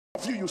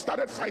you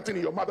started fighting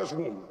in your mother's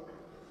womb.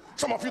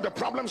 Some of you, the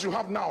problems you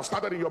have now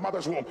started in your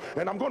mother's womb.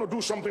 And I'm going to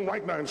do something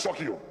right now and shock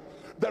you.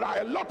 There are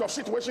a lot of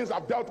situations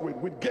I've dealt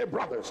with gay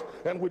brothers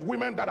and with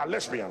women that are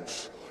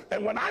lesbians.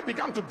 And when I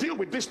began to deal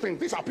with these things,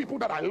 these are people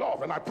that I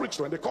love and I preach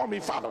to, and they call me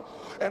father.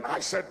 And I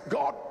said,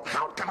 God,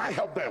 how can I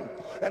help them?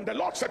 And the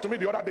Lord said to me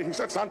the other day, he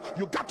said, son,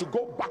 you got to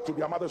go back to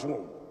their mother's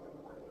womb.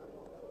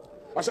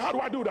 I said, how do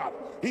I do that?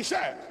 He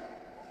said,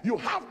 you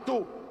have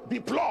to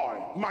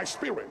deploy my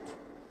spirit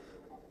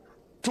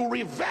to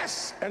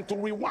reverse and to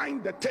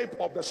rewind the tape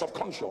of the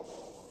subconscious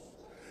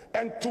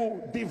and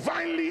to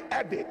divinely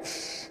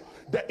edit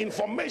the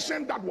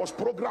information that was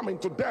programmed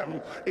into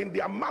them in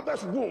their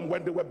mother's womb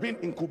when they were being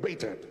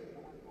incubated.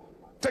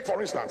 Take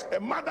for instance, a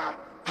mother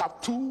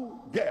have 2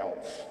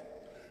 girls.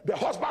 The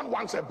husband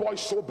wants a boy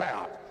so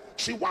bad.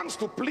 She wants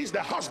to please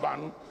the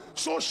husband,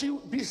 so she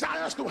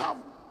desires to have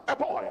a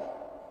boy.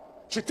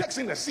 She takes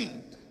in the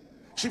seed.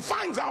 She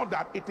finds out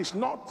that it is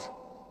not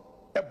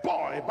a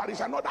boy, but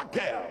it's another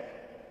girl.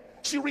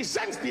 She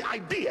resents the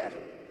idea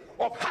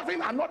of having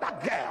another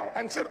girl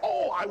and said,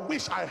 oh, I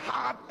wish I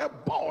had a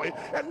boy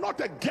and not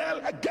a girl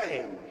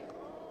again.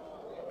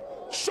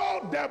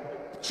 So the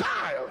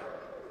child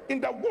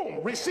in the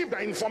womb received the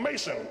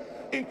information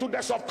into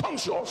the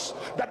subconscious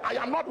that I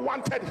am not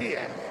wanted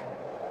here.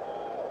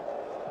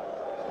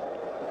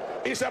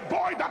 It's a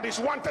boy that is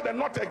wanted and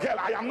not a girl.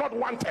 I am not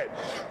wanted.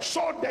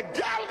 So the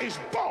girl is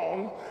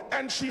born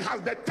and she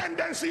has the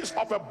tendencies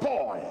of a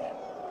boy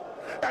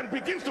and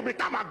begins to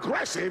become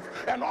aggressive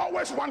and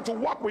always want to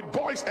work with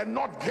boys and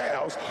not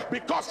girls,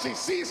 because she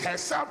sees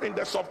herself in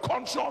the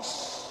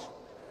subconscious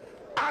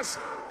as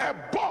a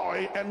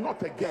boy and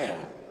not a girl.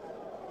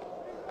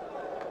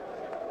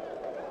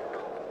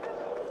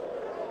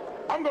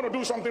 I'm going to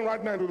do something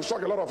right now to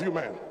shock a lot of you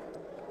men.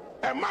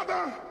 A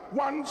mother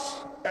wants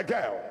a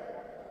girl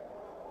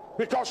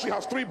because she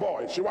has 3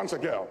 boys. She wants a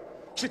girl.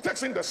 She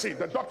takes in the seed.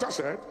 The doctor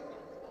said,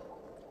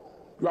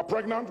 you are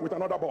pregnant with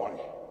another boy.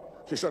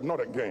 She said, not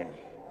again.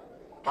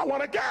 I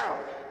want a girl.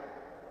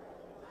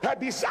 Her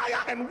desire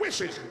and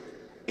wishes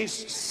is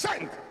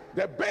sent.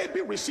 The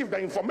baby received the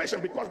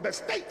information, because the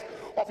state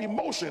of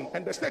emotion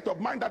and the state of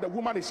mind that the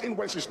woman is in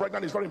when she's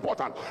pregnant is very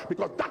important,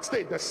 because that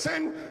state, the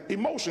same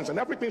emotions and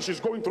everything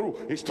she's going through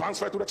is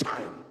transferred to the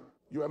child.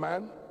 You're a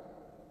man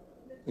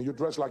and you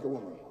dress like a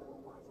woman.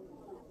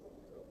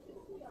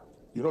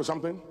 You know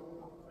something?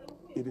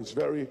 It is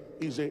very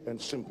easy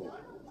and simple.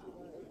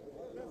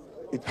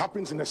 It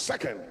happens in a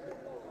second.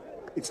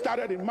 It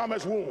started in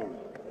mama's womb.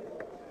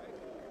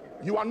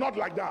 You are not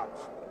like that.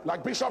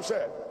 Like Bishop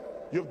said,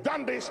 you've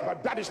done this,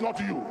 but that is not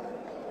you.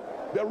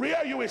 The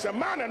real you is a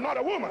man and not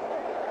a woman.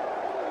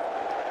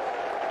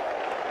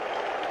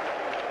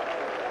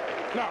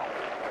 Now,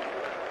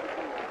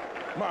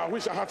 I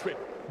wish I had faith.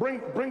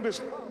 Bring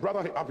this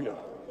brother up here.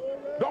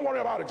 Don't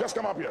worry about it. Just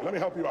come up here. Let me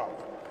help you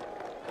out.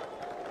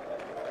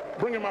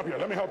 Bring him up here.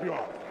 Let me help you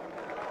out.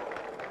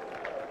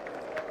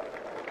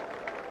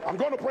 I'm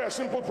going to pray a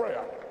simple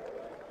prayer.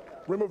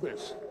 Remove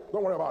this.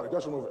 Don't worry about it.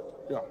 Just remove it.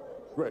 Yeah.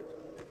 Great.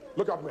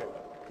 Look at me.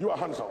 You are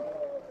handsome.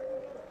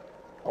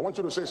 I want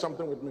you to say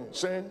something with me.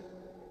 Say,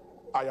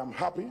 I am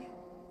happy,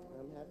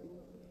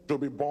 to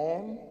be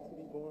born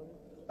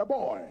a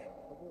boy.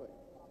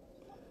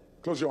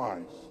 Close your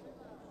eyes.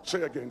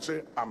 Say again.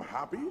 Say, I'm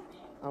happy.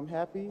 I'm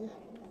happy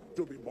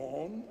to be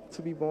born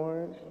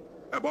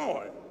a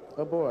boy.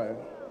 A boy.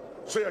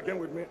 Say again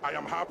with me. I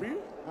am happy.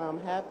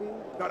 I'm happy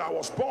that I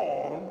was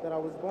born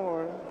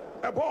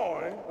a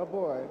boy. A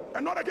boy.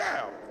 And not a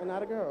girl. And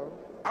not a girl.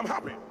 I'm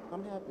happy.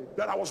 I'm happy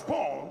that I was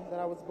born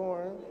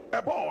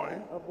a boy.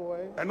 A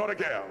boy. And not a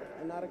girl.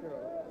 And not a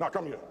girl. Now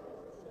come here.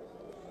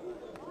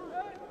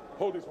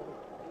 Hold this for me.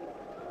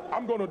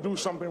 I'm going to do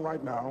something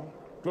right now.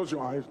 Close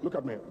your eyes. Look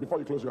at me. Before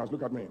you close your eyes,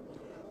 look at me.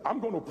 I'm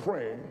going to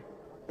pray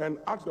and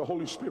ask the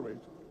Holy Spirit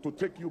to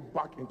take you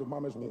back into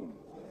mama's womb.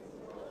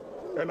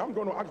 And I'm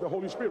going to ask the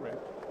Holy Spirit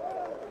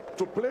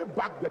to play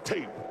back the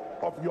tape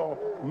of your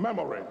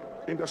memory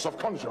in the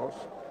subconscious.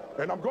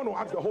 And I'm going to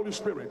ask the Holy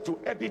Spirit to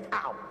edit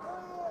out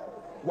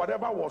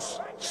whatever was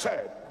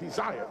said,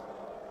 desired,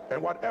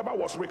 and whatever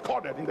was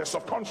recorded in the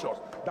subconscious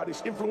that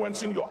is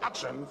influencing your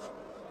actions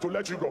to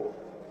let you go.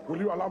 Will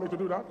you allow me to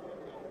do that?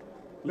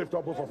 Lift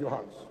up both of your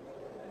hands.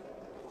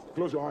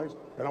 Close your eyes,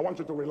 and I want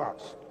you to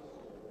relax.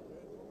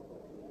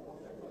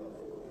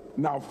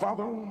 Now,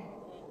 Father,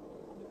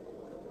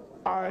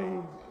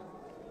 I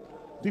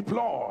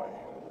deploy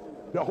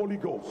the Holy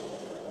Ghost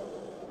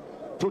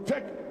to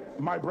take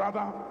my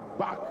brother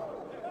back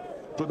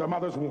to the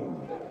mother's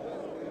womb.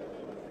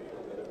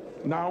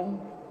 Now,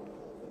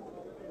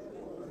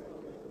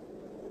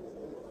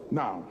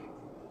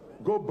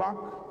 go back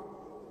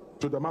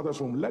to the mother's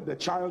womb. Let the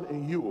child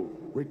in you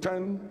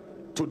return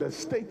to the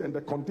state and the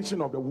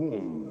condition of the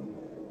womb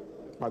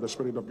by the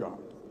Spirit of God.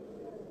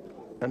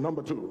 And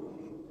number 2,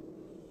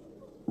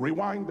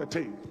 rewind the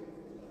tape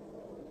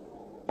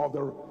of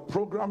the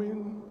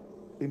programming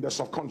in the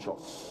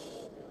subconscious.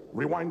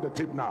 Rewind the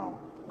tape now.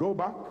 Go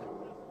back,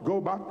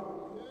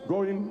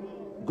 go in,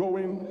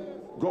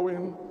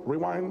 Going,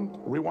 rewind,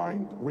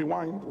 rewind,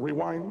 rewind,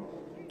 rewind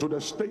to the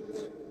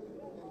state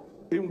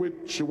in which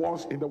she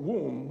was in the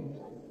womb,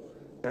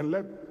 and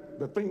let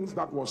the things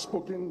that were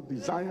spoken,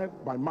 desired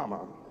by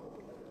mama,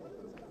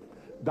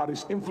 that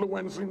is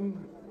influencing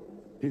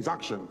his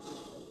actions,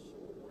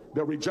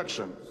 the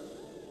rejections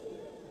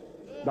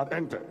that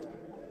entered,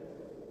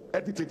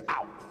 edit it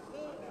out.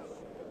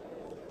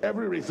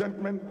 Every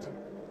resentment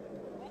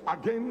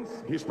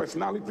against his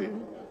personality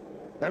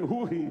and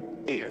who he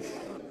is,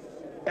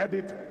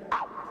 edit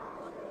out.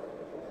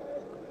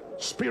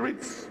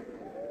 Spirits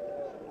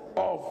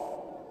of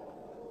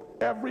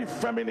every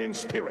feminine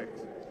spirit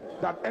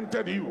that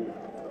entered you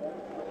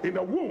in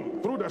the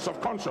womb through the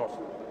subconscious,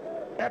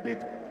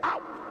 edit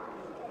out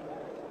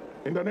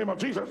in the name of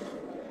Jesus.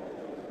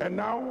 And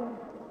now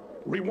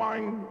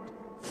rewind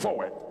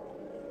forward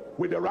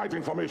with the right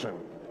information.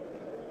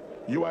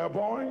 You are a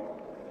boy,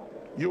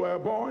 you are a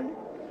boy,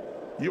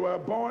 you are a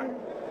boy,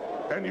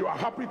 and you are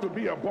happy to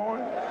be a boy.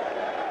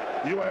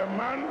 You are a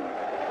man,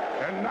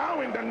 and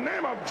now in the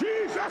name of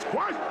Jesus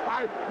Christ,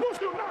 I loose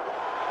you now.